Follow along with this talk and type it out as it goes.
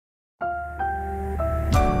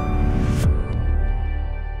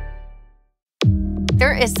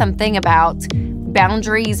there is something about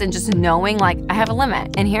boundaries and just knowing like I have a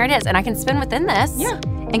limit and here it is and I can spend within this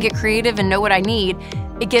and get creative and know what I need.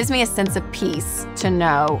 It gives me a sense of peace to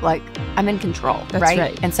know like I'm in control,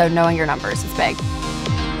 right? And so knowing your numbers is big.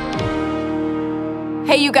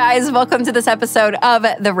 Hey, you guys, welcome to this episode of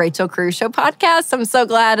the Rachel Cruze Show podcast. I'm so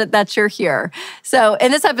glad that you're here. So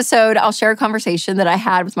in this episode, I'll share a conversation that I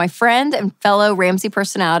had with my friend and fellow Ramsey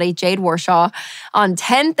personality, Jade Warshaw, on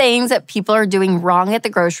 10 things that people are doing wrong at the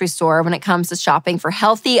grocery store when it comes to shopping for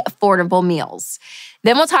healthy, affordable meals.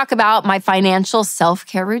 Then we'll talk about my financial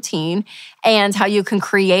self-care routine and how you can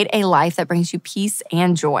create a life that brings you peace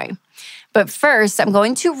and joy. But first, I'm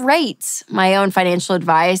going to rate my own financial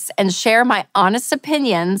advice and share my honest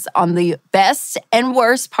opinions on the best and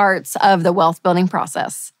worst parts of the wealth building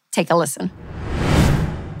process. Take a listen.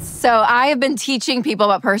 So I have been teaching people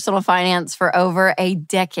about personal finance for over a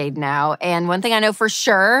decade now. And one thing I know for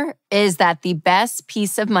sure is that the best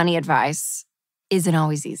piece of money advice isn't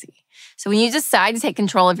always easy. So when you decide to take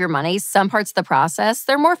control of your money, some parts of the process,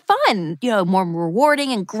 they're more fun, more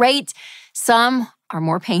rewarding and great. Some are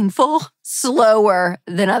more painful, slower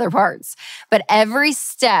than other parts. But every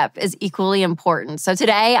step is equally important. So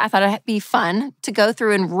today, I thought it'd be fun to go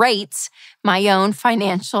through and rate my own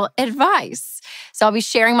financial advice. So I'll be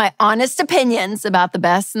sharing my honest opinions about the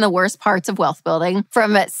best and the worst parts of wealth building.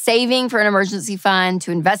 From saving for an emergency fund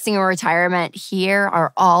to investing in retirement, here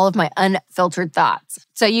are all of my unfiltered thoughts.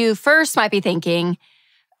 So you first might be thinking,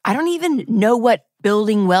 I don't even know what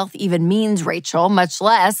building wealth even means, Rachel, much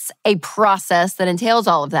less a process that entails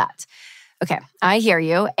all of that. Okay, I hear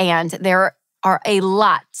you. And there are a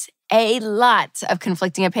lot of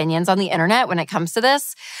conflicting opinions on the internet when it comes to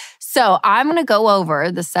this. So I'm going to go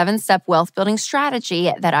over the 7-step wealth building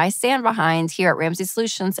strategy that I stand behind here at Ramsey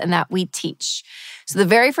Solutions and that we teach. So the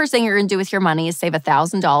very first thing you're going to do with your money is save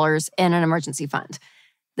 $1,000 in an emergency fund.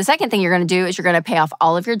 The second thing you're going to do is you're going to pay off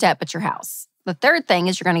all of your debt but your house. The third thing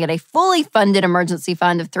is you're going to get a fully funded emergency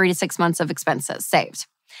fund of 3 to 6 months of expenses saved.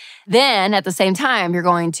 Then at the same time, you're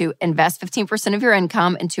going to invest 15% of your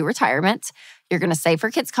income into retirement. You're going to save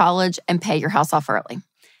for kids' college and pay your house off early.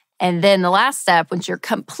 And then the last step, once you're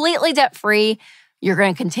completely debt-free, you're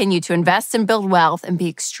going to continue to invest and build wealth and be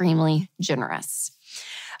extremely generous.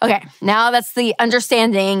 Okay, now that's the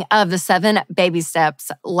understanding of the 7 baby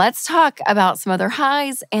steps. Let's talk about some of their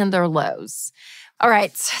highs and their lows. All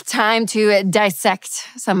right, time to dissect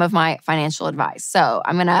some of my financial advice. So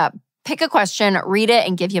I'm going to pick a question, read it,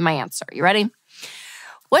 and give you my answer. You ready?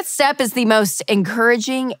 What step is the most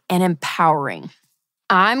encouraging and empowering?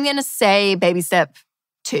 I'm going to say baby step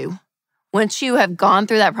 2. Once you have gone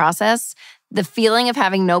through that process, the feeling of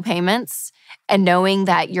having no payments and knowing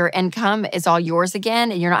that your income is all yours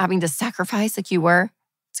again and you're not having to sacrifice like you were,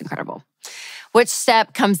 it's incredible. Which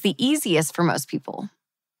step comes the easiest for most people?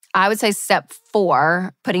 I would say step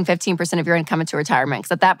 4, putting 15% of your income into retirement.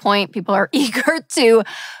 Because at that point, people are eager to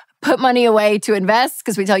put money away to invest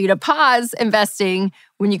because we tell you to pause investing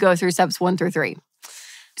when you go through steps 1 through 3.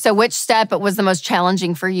 So which step was the most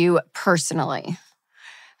challenging for you personally?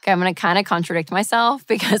 Okay, I'm going to kind of contradict myself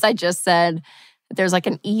because I just said there's like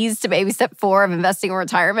an ease to baby step 4 of investing in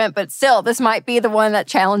retirement, but still, this might be the one that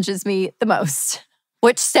challenges me the most.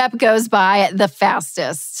 Which step goes by the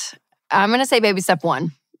fastest? I'm going to say baby step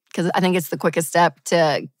 1. Because I think it's the quickest step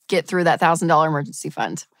to get through that $1,000 emergency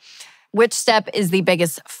fund. Which step is the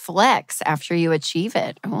biggest flex after you achieve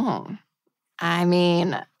it? Oh, I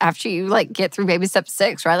mean, after you get through baby step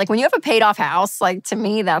 6, right? Like when you have a paid off house, to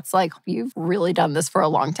me, that's you've really done this for a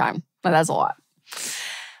long time. But that's a lot.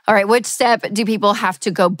 All right, which step do people have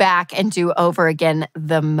to go back and do over again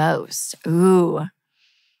the most? Ooh.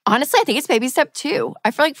 Honestly, I think it's baby step 2.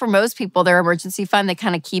 I feel like for most people, their emergency fund, they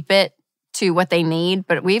kind of keep it to what they need.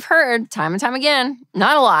 But we've heard time and time again,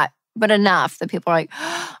 not a lot, but enough that people are like,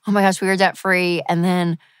 oh my gosh, we were debt free. And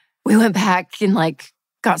then we went back and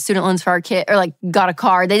got student loans for our kid or got a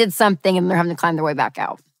car. They did something and they're having to climb their way back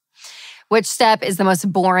out. Which step is the most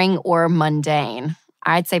boring or mundane?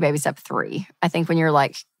 I'd say baby step 3. I think when you're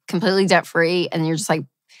completely debt free and you're just then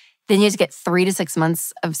you have to get 3 to 6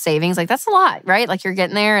 months of savings. That's a lot, right? You're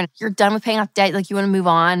getting there and you're done with paying off debt. You want to move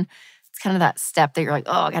on. It's kind of that step that you're oh,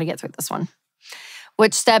 I got to get through this one.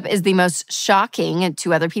 Which step is the most shocking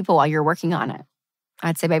to other people while you're working on it?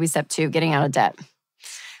 I'd say baby step 2, getting out of debt.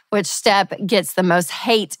 Which step gets the most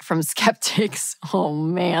hate from skeptics? Oh,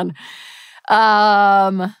 man.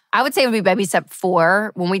 I would say it would be baby step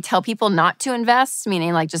 4. When we tell people not to invest,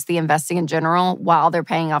 meaning just the investing in general while they're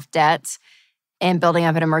paying off debt and building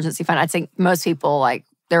up an emergency fund, I'd say most people,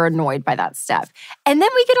 they're annoyed by that step. And then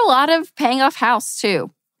we get a lot of paying off house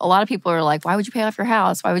too. A lot of people are why would you pay off your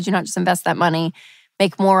house? Why would you not just invest that money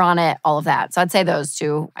make more on it, all of that. So I'd say those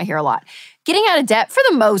two I hear a lot. Getting out of debt, for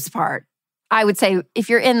the most part, I would say if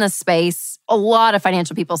you're in this space, a lot of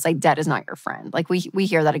financial people say debt is not your friend. Like we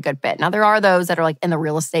hear that a good bit. Now there are those that are like in the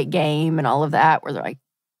real estate game and all of that where they're like,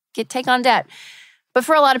 take on debt. But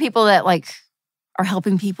for a lot of people that like are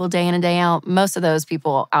helping people day in and day out, most of those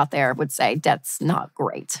people out there would say debt's not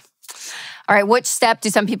great. All right, which step do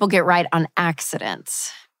some people get right on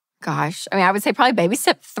accident? Gosh, I mean, I would say probably baby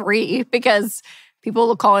step 3 because people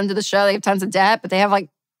will call into the show, they have tons of debt, but they have like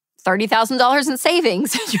 $30,000 in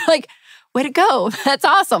savings. You're like, way to go. That's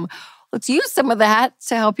awesome. Let's use some of that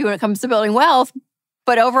to help you when it comes to building wealth.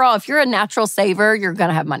 But overall, if you're a natural saver, you're going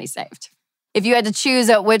to have money saved. If you had to choose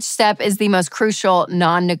which step is the most crucial,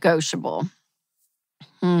 non-negotiable,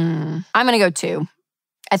 I'm going to go 2.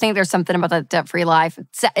 I think there's something about that debt-free life.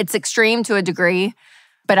 It's extreme to a degree,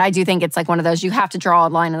 but I do think it's like one of those, you have to draw a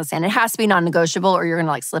line in the sand. It has to be non-negotiable or you're going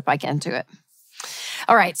to like slip back into it.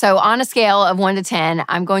 All right, so on a scale of 1 to 10,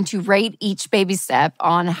 I'm going to rate each baby step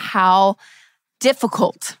on how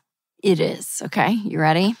difficult it is. Okay, you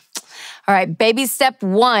ready? All right, baby step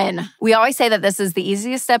 1. We always say that this is the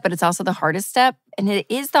easiest step, but it's also the hardest step. And it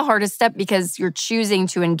is the hardest step because you're choosing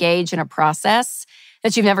to engage in a process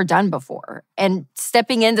that you've never done before. And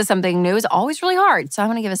stepping into something new is always really hard. So I'm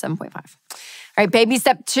going to give it 7.5. All right, baby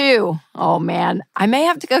step 2. Oh man, I may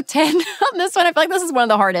have to go 10 on this one. I feel like this is one of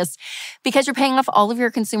the hardest because you're paying off all of your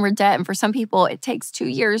consumer debt. And for some people, it takes 2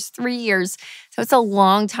 years, 3 years. So it's a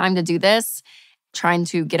long time to do this, trying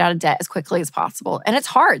to get out of debt as quickly as possible. And it's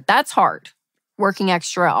hard. That's hard. Working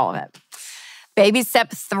extra, all of it. Baby step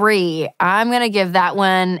 3, I'm going to give that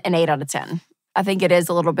one an 8 out of 10. I think it is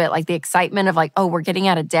a little bit like the excitement of like, oh, we're getting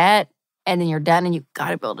out of debt. And then you're done and you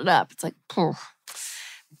got to build it up. It's like, phew.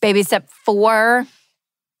 Baby step 4,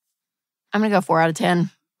 I'm going to go 4 out of 10.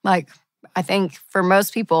 Like, I think for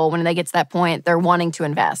most people, when they get to that point, they're wanting to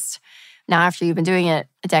invest. Now, after you've been doing it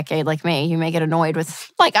a decade like me, you may get annoyed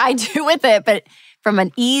with, like I do with it. But from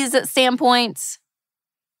an ease standpoint,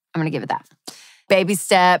 I'm going to give it that. Baby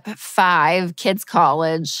step 5, kids'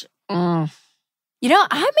 college. You know,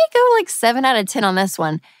 I may go like 7 out of 10 on this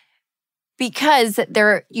one because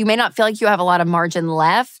you may not feel like you have a lot of margin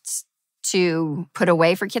left to put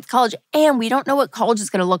away for kids' college. And we don't know what college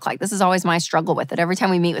is going to look like. This is always my struggle with it. Every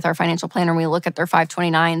time we meet with our financial planner and we look at their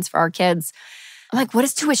 529s for our kids, I'm like, what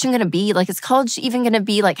is tuition going to be? Like, is college even going to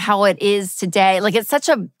be like how it is today? Like, it's such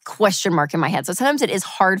a question mark in my head. So sometimes it is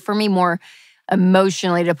hard for me more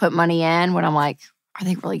emotionally to put money in when I'm like, are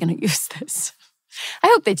they really going to use this? I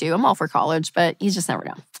hope they do. I'm all for college, but you just never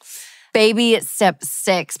know. Baby step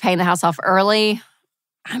 6, paying the house off early.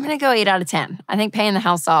 I'm going to go 8 out of 10. I think paying the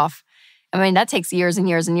house off, I mean, that takes years and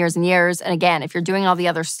years and years and years. And again, if you're doing all the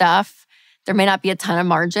other stuff, there may not be a ton of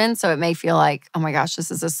margin. So it may feel like, oh my gosh,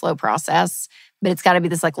 this is a slow process. But it's got to be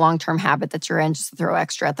this like long-term habit that you're in just to throw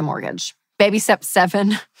extra at the mortgage. Baby step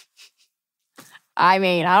 7. I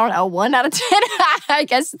mean, I don't know, 1 out of 10. I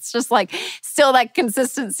guess it's just like still that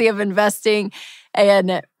consistency of investing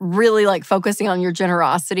and really like focusing on your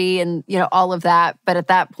generosity and, you know, all of that. But at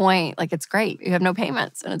that point, like it's great. You have no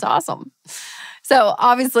payments and it's awesome. So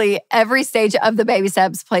obviously, every stage of the baby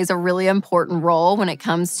steps plays a really important role when it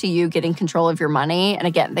comes to you getting control of your money. And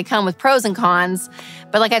again, they come with pros and cons.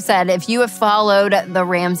 But like I said, if you have followed the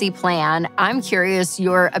Ramsey plan, I'm curious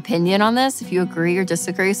your opinion on this, if you agree or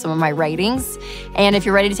disagree with some of my ratings. And if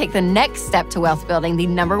you're ready to take the next step to wealth building, the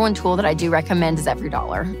number one tool that I do recommend is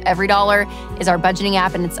EveryDollar. EveryDollar is our budgeting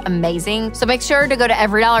app and it's amazing. So make sure to go to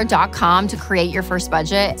everydollar.com to create your first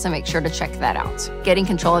budget. So make sure to check that out. Getting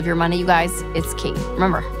control of your money, you guys, it's key.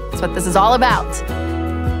 Remember, that's what this is all about.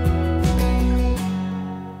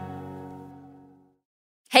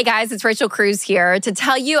 Hey guys, it's Rachel Cruz here to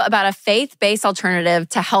tell you about a faith-based alternative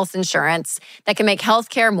to health insurance that can make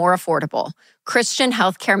healthcare more affordable. Christian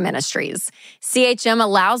Healthcare Ministries. CHM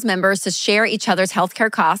allows members to share each other's healthcare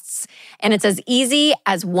costs, and it's as easy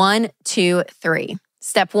as 1, 2, 3.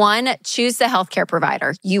 Step 1, choose the healthcare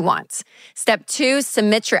provider you want. Step 2,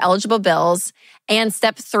 submit your eligible bills. And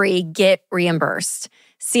step 3, get reimbursed.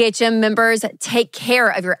 CHM members take care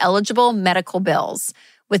of your eligible medical bills.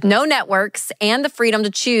 With no networks and the freedom to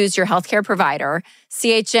choose your healthcare provider,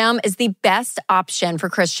 CHM is the best option for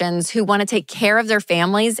Christians who want to take care of their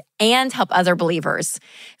families and help other believers.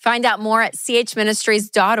 Find out more at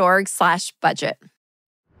chministries.org/budget.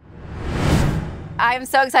 I'm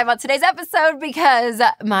so excited about today's episode because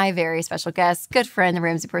my very special guest, good friend, the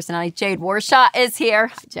Ramsey personality, Jade Warshaw, is here.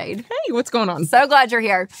 Hi, Jade. Hey, what's going on? So glad you're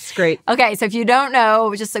here. It's great. Okay, so if you don't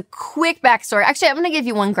know, just a quick backstory. Actually, I'm going to give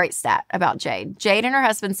you one great stat about Jade. Jade and her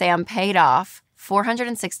husband, Sam, paid off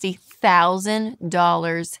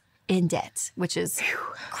 $460,000 in debt, which is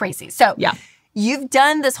crazy. So you've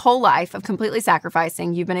done this whole life of completely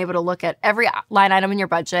sacrificing. You've been able to look at every line item in your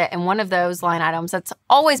budget. And one of those line items that's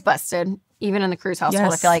always busted, even in the cruise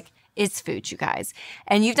household, I feel like, is food, you guys.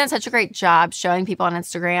 And you've done such a great job showing people on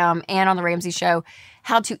Instagram and on the Ramsey Show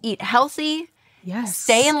how to eat healthy,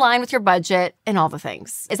 stay in line with your budget, and all the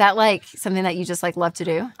things. Is that like something that you just like love to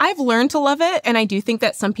do? I've learned to love it. And I do think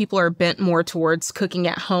that some people are bent more towards cooking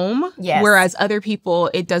at home. Whereas other people,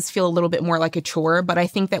 it does feel a little bit more like a chore. But I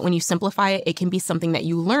think that when you simplify it, it can be something that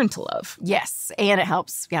you learn to love. Yes. And it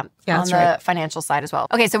helps on the financial side as well.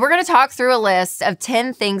 Okay, so we're going to talk through a list of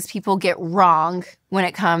 10 things people get wrong when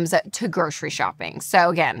it comes to grocery shopping. So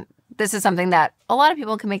again, this is something that a lot of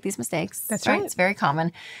people can make these mistakes. That's right. It's very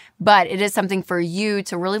common. But it is something for you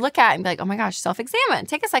to really look at and be like, oh my gosh, self-examine.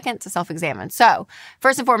 Take a second to self-examine. So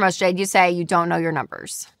first and foremost, Jade, you say you don't know your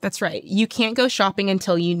numbers. That's right. You can't go shopping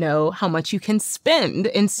until you know how much you can spend.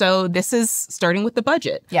 And so this is starting with the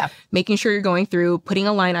budget. Making sure you're going through, putting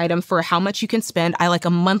a line item for how much you can spend. I like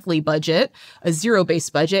a monthly budget, a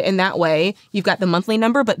zero-based budget. And that way you've got the monthly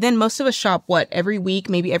number. But then most of us shop, every week,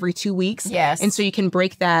 maybe every 2 weeks. And so you can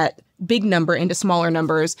break that big number into smaller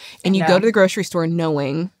numbers. And you go to the grocery store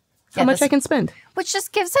knowing how much I can spend. Which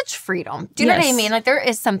just gives such freedom. Do you know what I mean? Like there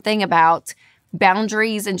is something about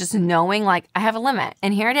boundaries and just knowing like I have a limit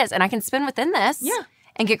and here it is and I can spend within this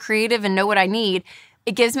and get creative and know what I need.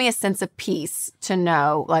 It gives me a sense of peace to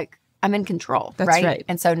know like I'm in control, That's right?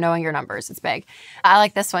 And so knowing your numbers, it's big. I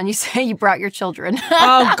like this one. You say you brought your children.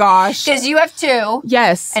 Oh, gosh. Because you have 2.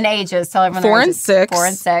 Yes. And ages. Tell everyone 4 and 6. 4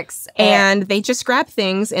 and 6. And they just grab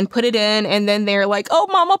things and put it in. And then they're like, oh,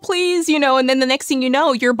 mama, please, And then the next thing you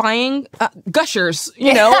know, you're buying Gushers,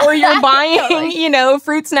 or you're buying,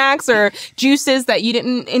 fruit snacks or juices that you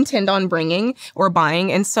didn't intend on bringing or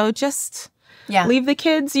buying. And so just leave the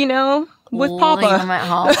kids, with Papa. Leave them at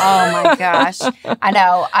home. Oh my gosh. I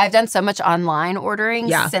know. I've done so much online ordering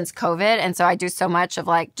since COVID. And so I do so much of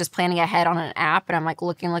like just planning ahead on an app. And I'm like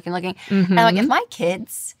looking. And like if my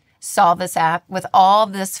kids saw this app with all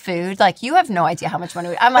this food, like you have no idea how much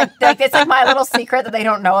money I'm like it's like my little secret that they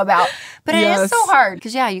don't know about. But it is so hard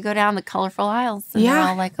because you go down the colorful aisles and they're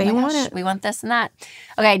all like, oh they my want gosh, we want this and that.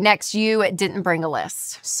 Okay, next, you didn't bring a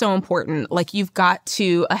list. So important. Like you've got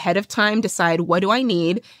to ahead of time decide what do I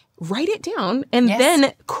need. Write it down and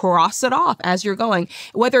then cross it off as you're going.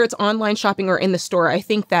 Whether it's online shopping or in the store, I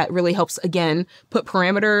think that really helps, again, put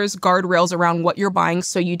parameters, guardrails around what you're buying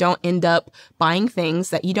so you don't end up buying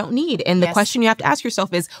things that you don't need. And the question you have to ask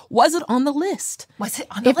yourself is, was it on the list? Was it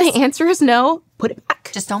on the list? If the answer is no, put it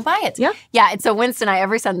back. Just don't buy it. Yeah. And so Winston and I,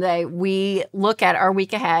 every Sunday, we look at our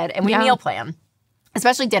week ahead and we meal plan.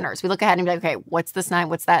 Especially dinners. We look ahead and be like, okay, what's this night?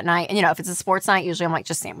 What's that night? And, if it's a sports night, usually I'm like,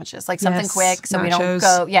 just sandwiches. Like something quick so nachos. We don't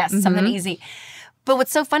go, something easy. But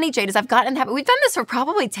what's so funny, Jade, is I've gotten in the habit. We've done this for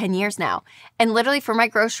probably 10 years now. And literally for my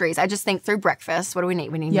groceries, I just think through breakfast. What do we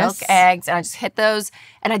need? We need milk, eggs. And I just hit those.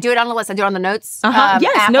 And I do it on the list. I do it on the notes app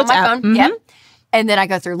notes on my app. phone. And then I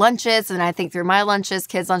go through lunches. And then I think through my lunches,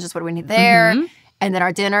 kids' lunches, what do we need there? And then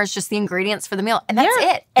our dinners, just the ingredients for the meal. And that's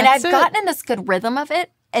it. And I've gotten in this good rhythm of it.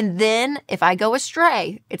 And then if I go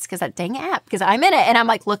astray, it's because that dang app, because I'm in it and I'm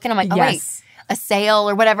like looking, I'm like, oh wait, a sale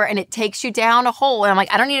or whatever. And it takes you down a hole. And I'm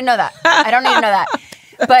like, I don't need to know that. I don't need to know that.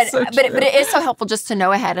 But it is so helpful just to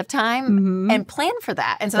know ahead of time and plan for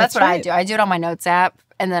that. And so that's what I do. I do it on my notes app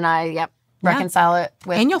and then I reconcile it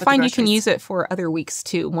with And you'll find you can groceries. use it for other weeks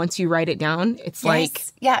too. Once you write it down, it's like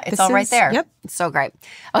it's all right there. Yep. It's so great.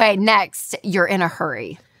 Okay, next, you're in a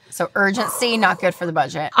hurry. So urgency, not good for the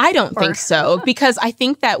budget. I don't think so, because I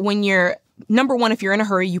think that when you're, number one, if you're in a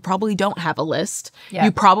hurry, you probably don't have a list.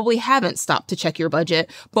 You probably haven't stopped to check your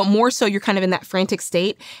budget, but more so you're kind of in that frantic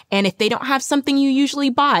state. And if they don't have something you usually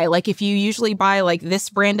buy, like if you usually buy like this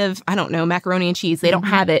brand of, I don't know, macaroni and cheese, they don't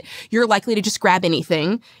have it, you're likely to just grab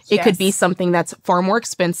anything. It could be something that's far more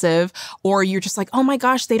expensive, or you're just like, oh my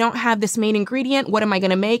gosh, they don't have this main ingredient. What am I going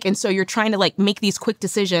to make? And so you're trying to like make these quick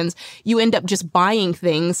decisions. You end up just buying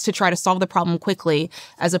things to try to solve the problem quickly,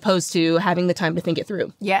 as opposed to having the time to think it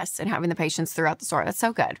through. Yes, and having the patience throughout the store. That's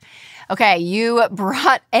so good. Okay, you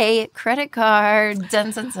brought a credit card.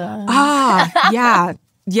 Dun, dun, dun.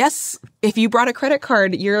 Yes, if you brought a credit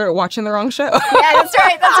card, you're watching the wrong show. That's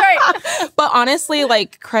right. But honestly,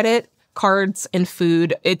 like credit cards and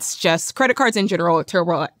food, it's just credit cards in general, a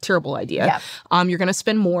terrible idea. You're going to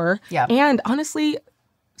spend more. And honestly,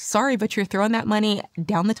 sorry, but you're throwing that money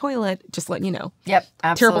down the toilet, just letting you know.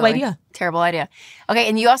 Absolutely. Terrible idea. Terrible idea. Okay,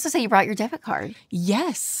 and you also say you brought your debit card.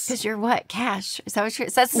 Yes. Because you're what? Cash. Is that what you're...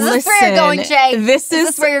 This is where you're going, Jay. This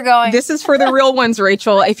is where you're going. This is for the real ones,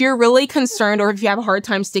 Rachel. If you're really concerned or if you have a hard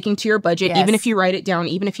time sticking to your budget, even if you write it down,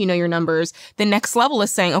 even if you know your numbers, the next level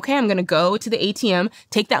is saying, okay, I'm going to go to the ATM,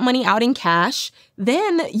 take that money out in cash.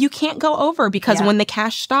 Then you can't go over because when the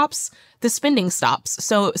cash stops, the spending stops.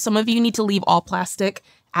 So some of you need to leave all plastic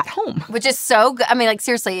at home. Which is so good. I mean, like,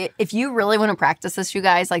 seriously, if you really want to practice this, you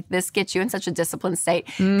guys, like, this gets you in such a disciplined state.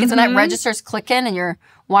 Because when that register's clicking and you're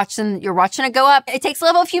watching it go up, it takes a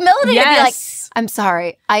level of humility to be like, I'm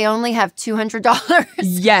sorry, I only have $200.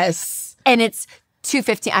 Yes. And it's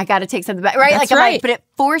 $250. I got to take something back, right? That's right. But it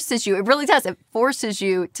forces you. It really does. It forces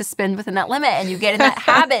you to spend within that limit, and you get in that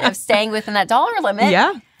habit of staying within that dollar limit.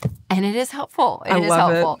 Yeah. And it is helpful. I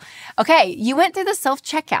love it. Okay, you went through the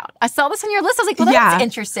self-checkout. I saw this on your list. I was like, well, that's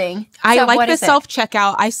interesting. I like the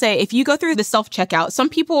self-checkout. I say, if you go through the self-checkout, some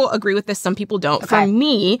people agree with this, some people don't. For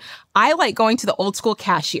me, I like going to the old school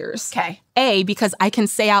cashiers. Okay. Because I can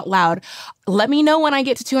say out loud, let me know when I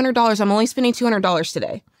get to $200. I'm only spending $200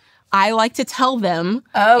 today. I like to tell them,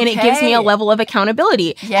 and it gives me a level of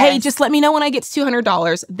accountability. Yes. Hey, just let me know when I get to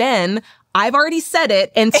 $200. Then I've already said it.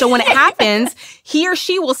 And so when it happens, he or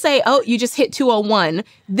she will say, oh, you just hit 201.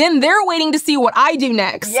 Then they're waiting to see what I do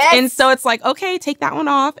next. Yes. And so it's like, okay, take that one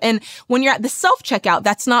off. And when you're at the self-checkout,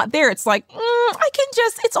 that's not there. It's like,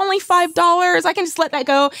 it's only $5. I can just let that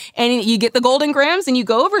go. And you get the golden grams and you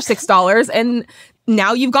go over $6. And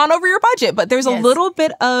now you've gone over your budget, but there's a little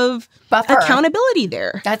bit of buffer accountability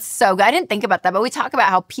there. That's so good. I didn't think about that, but we talk about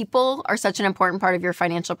how people are such an important part of your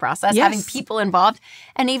financial process, having people involved,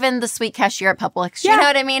 and even the sweet cashier at Publix. You know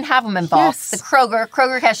what I mean? Have them involved. The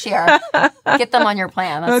Kroger cashier. Get them on your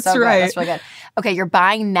plan. That's so right. Good. That's really good. Okay, you're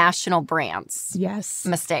buying national brands. Yes.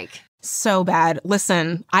 Mistake. So bad.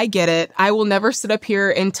 Listen, I get it. I will never sit up here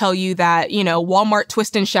and tell you that, Walmart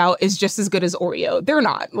Twist and Shout is just as good as Oreo. They're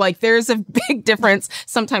not. Like, there's a big difference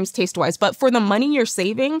sometimes taste-wise. But for the money you're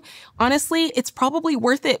saving, honestly, it's probably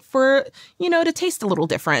worth it for, to taste a little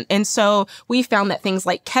different. And so we found that things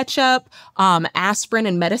like ketchup, aspirin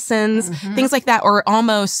and medicines, things like that are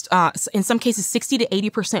almost, in some cases, 60 to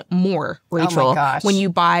 80% more, Rachel, when you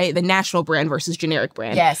buy the national brand versus generic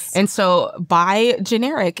brand. Yes. And so buy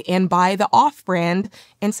generic and buy the off-brand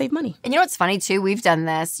and save money. And you know what's funny, too? We've done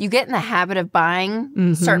this. You get in the habit of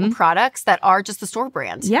buying certain products that are just the store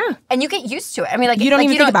brand. Yeah. And you get used to it. I mean, like, you don't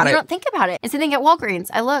even think about it. You don't think about it. It's the thing at Walgreens.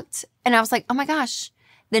 I looked, and I was like, oh, my gosh.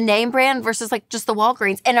 The name brand versus like just the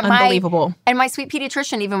Walgreens. And unbelievable. My sweet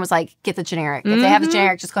pediatrician even was like, get the generic. If they have the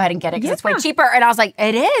generic, just go ahead and get it because it's way cheaper. And I was like,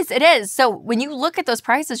 it is. So when you look at those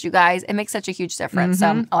prices, you guys, it makes such a huge difference.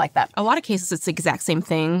 So I like that. A lot of cases, it's the exact same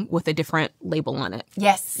thing with a different label on it.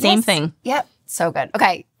 Yes. Same thing. Yep. So good.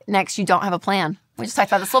 Okay. Next, you don't have a plan. We just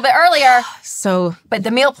talked about this a little bit earlier. But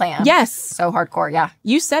the meal plan. Yes. So hardcore, yeah.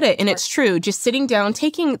 You said it, and it's true. Just sitting down,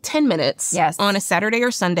 taking 10 minutes on a Saturday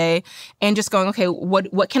or Sunday, and just going, okay,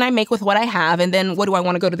 what can I make with what I have? And then what do I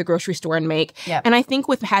want to go to the grocery store and make? Yep. And I think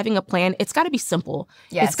with having a plan, it's got to be simple.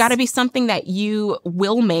 Yes. It's got to be something that you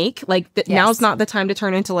will make. Like, now's not the time to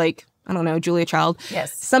turn into, like, I don't know, Julia Child.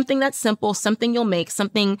 Yes. Something that's simple, something you'll make,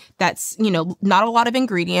 something that's, not a lot of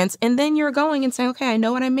ingredients. And then you're going and saying, okay, I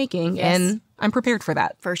know what I'm making. Yes. And I'm prepared for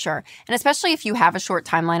that. For sure. And especially if you have a short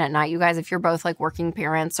timeline at night, you guys, if you're both like working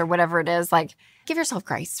parents or whatever it is, like give yourself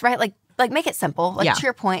grace, right? Like make it simple. Like to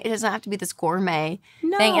your point, it doesn't have to be this gourmet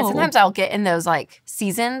thing. And sometimes I'll get in those like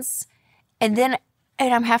seasons and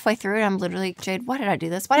I'm halfway through and I'm literally, Jade, why did I do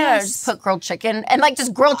this? Why did I just put grilled chicken and like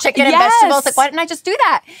just grilled chicken and vegetables? Like, why didn't I just do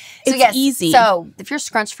that? So it's easy. So if you're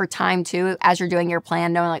scrunched for time too, as you're doing your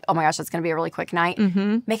plan, knowing like, oh my gosh, that's going to be a really quick night,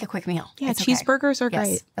 make a quick meal. Yeah, cheeseburgers are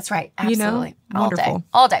great. That's right. Absolutely. Wonderful.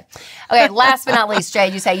 All day. Okay, last but not least,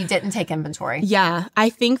 Jade, you say you didn't take inventory. Yeah, I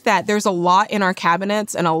think that there's a lot in our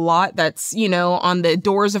cabinets and a lot that's, on the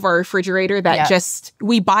doors of our refrigerator that just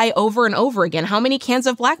we buy over and over again. How many cans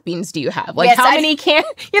of black beans do you have? Like how many cans,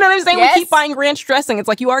 you know what I'm saying? We keep buying ranch dressing. It's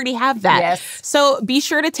like you already have that. Yes. So be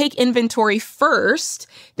sure to take inventory first.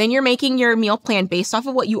 Then you're making your meal plan based off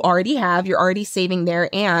of what you already have. You're already saving there,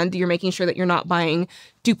 and you're making sure that you're not buying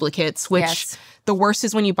duplicates, which the worst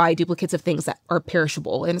is when you buy duplicates of things that are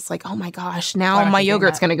perishable. And it's like, oh my gosh, now my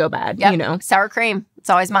yogurt's going to go bad, Sour cream. It's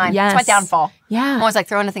always mine. Yes. It's my downfall. Yeah. I'm always like,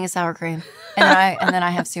 throw in a thing of sour cream. And then I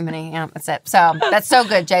have too many. That's it. So that's so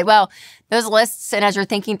good, Jade. Well, those lists, and as you're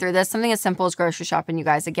thinking through this, something as simple as grocery shopping, you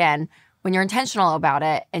guys, again, when you're intentional about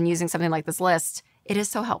it and using something like this list, it is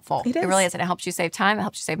so helpful. It really is. And it helps you save time. It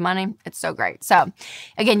helps you save money. It's so great. So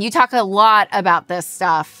again, you talk a lot about this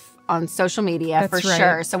stuff on social media for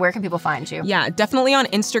sure. So where can people find you? Yeah, definitely on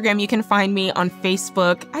Instagram. You can find me on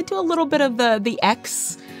Facebook. I do a little bit of the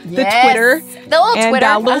X, the Twitter, and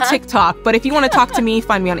a little TikTok. But if you want to talk to me,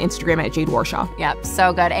 find me on Instagram at Jade Warshaw. Yep,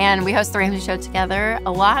 so good. And we host the Ramsey Show together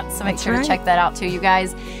a lot, so make sure to check that out too, you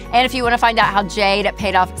guys. And if you want to find out how Jade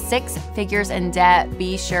paid off 6 figures in debt,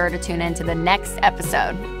 be sure to tune in to the next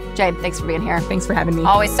episode. Jade, thanks for being here. Thanks for having me.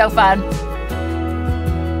 Always so fun.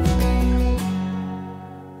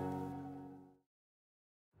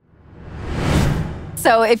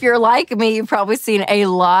 So if you're like me, you've probably seen a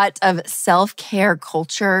lot of self-care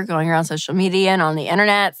culture going around social media and on the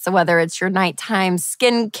internet. So whether it's your nighttime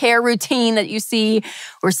skincare routine that you see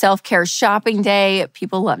or self-care shopping day,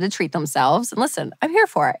 people love to treat themselves. And listen, I'm here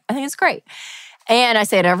for it. I think it's great. And I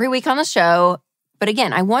say it every week on the show. But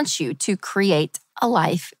again, I want you to create a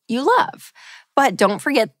life you love. But don't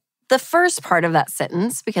forget the first part of that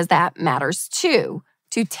sentence, because that matters too.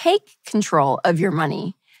 To take control of your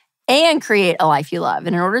money and create a life you love.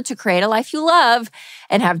 And in order to create a life you love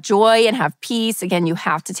and have joy and have peace, again, you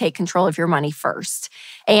have to take control of your money first.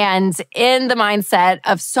 And in the mindset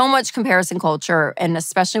of so much comparison culture, and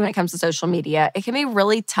especially when it comes to social media, it can be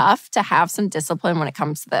really tough to have some discipline when it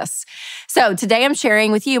comes to this. So today I'm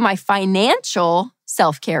sharing with you my financial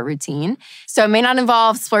self-care routine. So it may not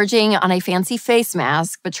involve splurging on a fancy face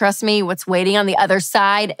mask, but trust me, what's waiting on the other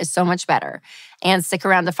side is so much better. And stick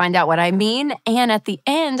around to find out what I mean. And at the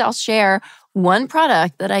end, I'll share one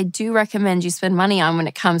product that I do recommend you spend money on when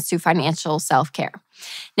it comes to financial self-care.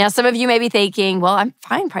 Now, some of you may be thinking, well, I'm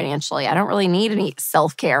fine financially. I don't really need any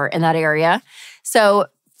self-care in that area. So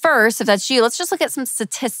first, if that's you, let's just look at some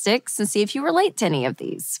statistics and see if you relate to any of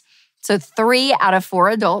these. So 3 out of 4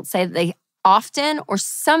 adults say that they often or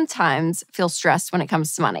sometimes feel stressed when it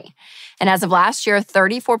comes to money. And as of last year,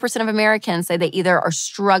 34% of Americans say they either are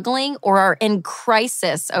struggling or are in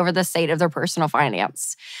crisis over the state of their personal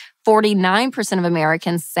finance. 49% of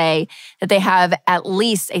Americans say that they have at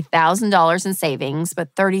least $1,000 in savings,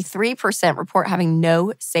 but 33% report having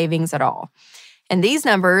no savings at all. And these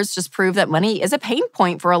numbers just prove that money is a pain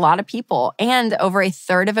point for a lot of people. And over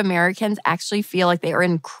 1/3 of Americans actually feel like they are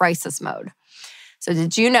in crisis mode. So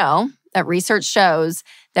did you know that research shows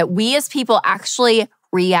that we as people actually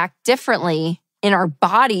react differently in our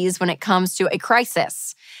bodies when it comes to a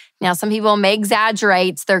crisis? Now, some people may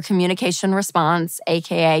exaggerate their communication response,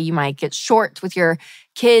 aka you might get short with your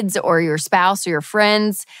kids or your spouse or your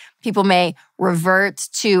friends. People may revert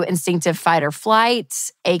to instinctive fight or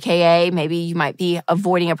flight, aka maybe you might be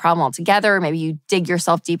avoiding a problem altogether. Maybe you dig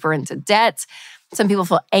yourself deeper into debt. Some people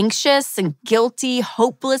feel anxious and guilty,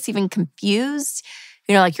 hopeless, even confused.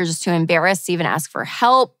 Like you're just too embarrassed to even ask for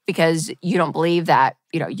help because you don't believe that,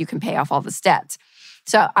 you can pay off all this debt.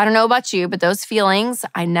 So I don't know about you, but those feelings,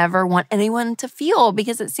 I never want anyone to feel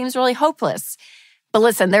because it seems really hopeless. But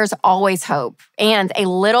listen, there's always hope. And a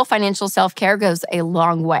little financial self-care goes a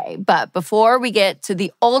long way. But before we get to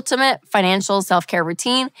the ultimate financial self-care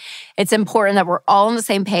routine, it's important that we're all on the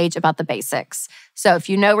same page about the basics. So if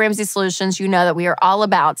you know Ramsey Solutions, you know that we are all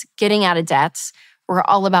about getting out of debt. We're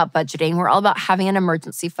all about budgeting. We're all about having an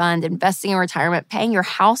emergency fund, investing in retirement, paying your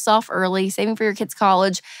house off early, saving for your kids'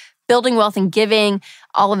 college, building wealth and giving,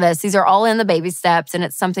 all of this. These are all in the baby steps. And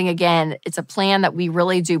it's something, again, it's a plan that we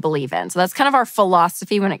really do believe in. So that's kind of our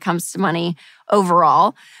philosophy when it comes to money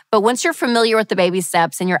overall. But once you're familiar with the baby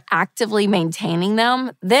steps and you're actively maintaining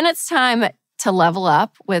them, then it's time to level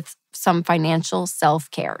up with some financial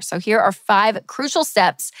self-care. So here are 5 crucial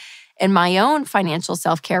steps in my own financial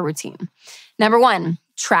self-care routine. Number 1,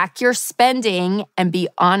 track your spending and be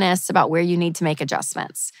honest about where you need to make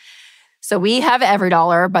adjustments. So we have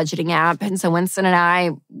EveryDollar budgeting app. And so Winston and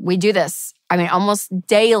I, we do this. Almost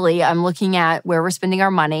daily, I'm looking at where we're spending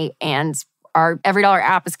our money, and our EveryDollar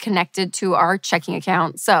app is connected to our checking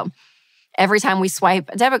account. So every time we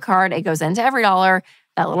swipe a debit card, it goes into EveryDollar.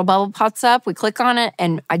 That little bubble pops up. We click on it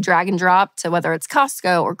and I drag and drop to whether it's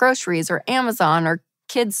Costco or groceries or Amazon or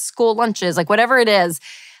kids' school lunches, like whatever it is.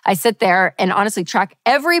 I sit there and honestly track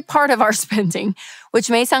every part of our spending, which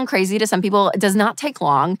may sound crazy to some people. It does not take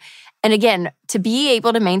long. And again, to be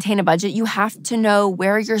able to maintain a budget, you have to know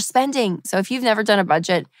where you're spending. So if you've never done a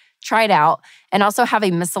budget, try it out. And also have a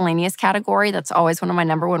miscellaneous category. That's always one of my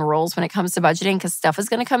number 1 rules when it comes to budgeting, because stuff is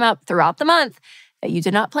going to come up throughout the month that you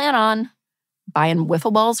did not plan on. Buying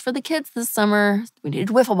wiffle balls for the kids this summer. We needed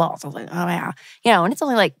wiffle balls. I was like, oh yeah. And it's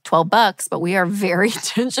only like $12, but we are very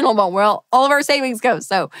intentional about where all of our savings go.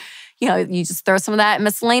 So, you just throw some of that in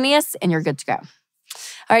miscellaneous and you're good to go.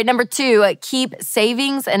 All right, number 2, keep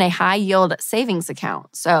savings in a high-yield savings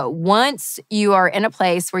account. So once you are in a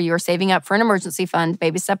place where you are saving up for an emergency fund,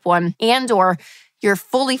 baby step 1, and or your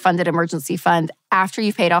fully funded emergency fund after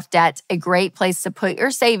you've paid off debt. A great place to put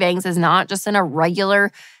your savings is not just in a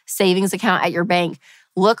regular savings account at your bank.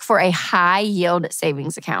 Look for a high yield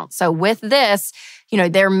savings account. So with this,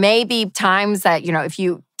 there may be times that, if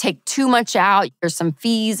you take too much out, there's some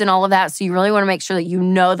fees and all of that. So you really want to make sure that you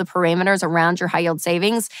know the parameters around your high yield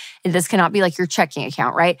savings. And this cannot be like your checking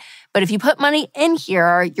account, right? But if you put money in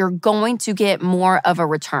here, you're going to get more of a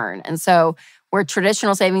return. And so where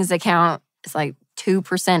traditional savings account is like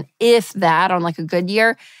 2%, if that, on like a good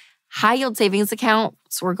year, high yield savings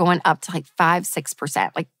accounts, we're going up to like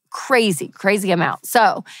 5-6%, like crazy amount.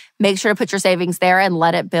 So make sure to put your savings there and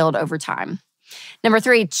let it build over time. Number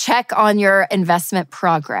 3, check on your investment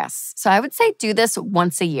progress. So I would say do this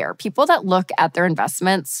once a year. People that look at their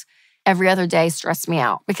investments every other day stress me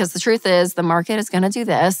out, because the truth is the market is going to do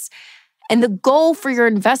this. And the goal for your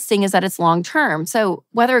investing is that it's long-term. So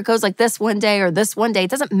whether it goes like this one day or this one day,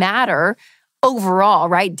 it doesn't matter overall,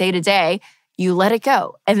 right? Day to day, you let it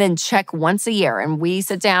go and then check once a year. And we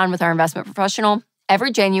sit down with our investment professional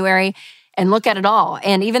every January and look at it all.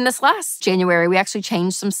 And even this last January, we actually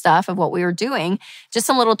changed some stuff of what we were doing, just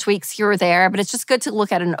some little tweaks here or there. But it's just good to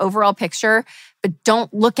look at an overall picture, but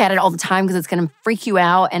don't look at it all the time because it's going to freak you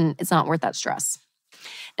out and it's not worth that stress.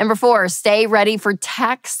 Number 4, stay ready for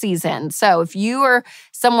tax season. So if you are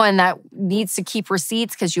someone that needs to keep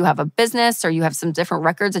receipts because you have a business or you have some different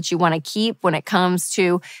records that you want to keep when it comes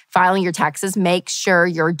to filing your taxes, make sure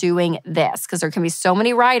you're doing this, because there can be so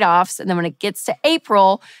many write-offs. And then when it gets to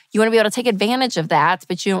April, you want to be able to take advantage of that,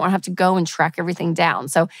 but you don't want to have to go and track everything down.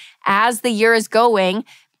 So as the year is going,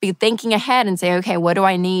 be thinking ahead and say, okay, what do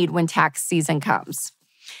I need when tax season comes?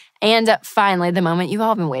 And finally, the moment you've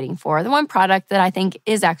all been waiting for, the one product that I think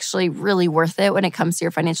is actually really worth it when it comes to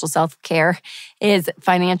your financial self-care is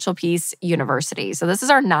Financial Peace University. So this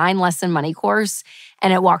is our 9-lesson money course,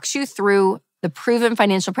 and it walks you through the proven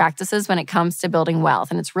financial practices when it comes to building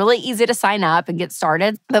wealth. And it's really easy to sign up and get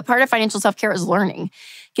started. But part of financial self-care is learning,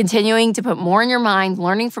 continuing to put more in your mind,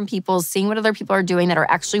 learning from people, seeing what other people are doing that are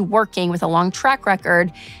actually working with a long track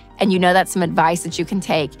record. And that's some advice that you can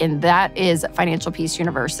take. And that is Financial Peace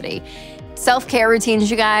University. Self-care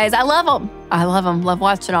routines, you guys, I love them. Love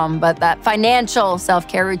watching them. But that financial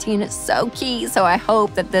self-care routine is so key. So I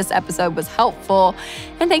hope that this episode was helpful.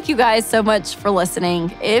 And thank you guys so much for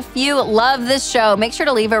listening. If you love this show, make sure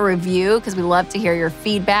to leave a review because we love to hear your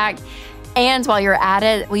feedback. And while you're at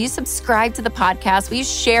it, will you subscribe to the podcast? Will you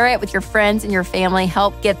share it with your friends and your family?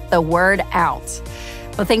 Help get the word out.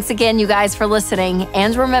 Well, thanks again, you guys, for listening.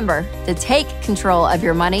 And remember to take control of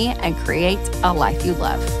your money and create a life you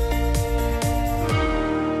love.